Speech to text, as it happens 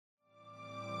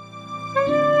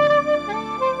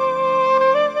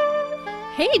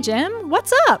Hey, Jim,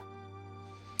 what's up?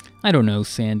 I don't know,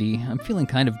 Sandy. I'm feeling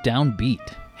kind of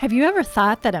downbeat. Have you ever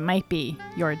thought that it might be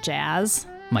your jazz?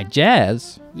 My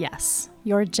jazz? Yes,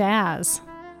 your jazz.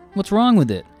 What's wrong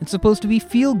with it? It's supposed to be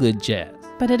feel-good jazz.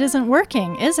 But it isn't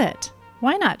working, is it?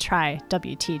 Why not try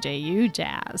WTJU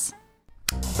Jazz?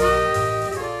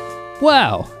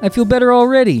 Wow, I feel better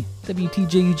already.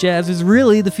 WTJU Jazz is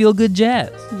really the feel-good jazz.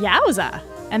 Yowza!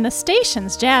 And the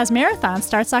station's Jazz Marathon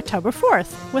starts October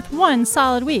 4th with one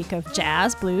solid week of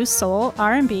jazz, blues, soul,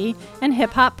 R&B, and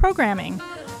hip-hop programming.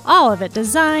 All of it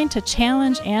designed to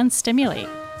challenge and stimulate,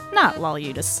 not lull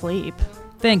you to sleep.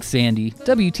 Thanks, Sandy.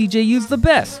 WTJU's the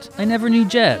best. I never knew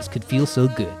jazz could feel so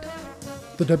good.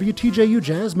 The WTJU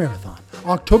Jazz Marathon,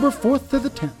 October 4th to the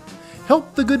 10th.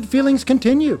 Help the good feelings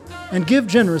continue and give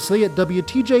generously at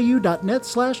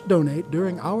WTJU.net/donate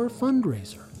during our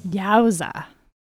fundraiser. Yowza!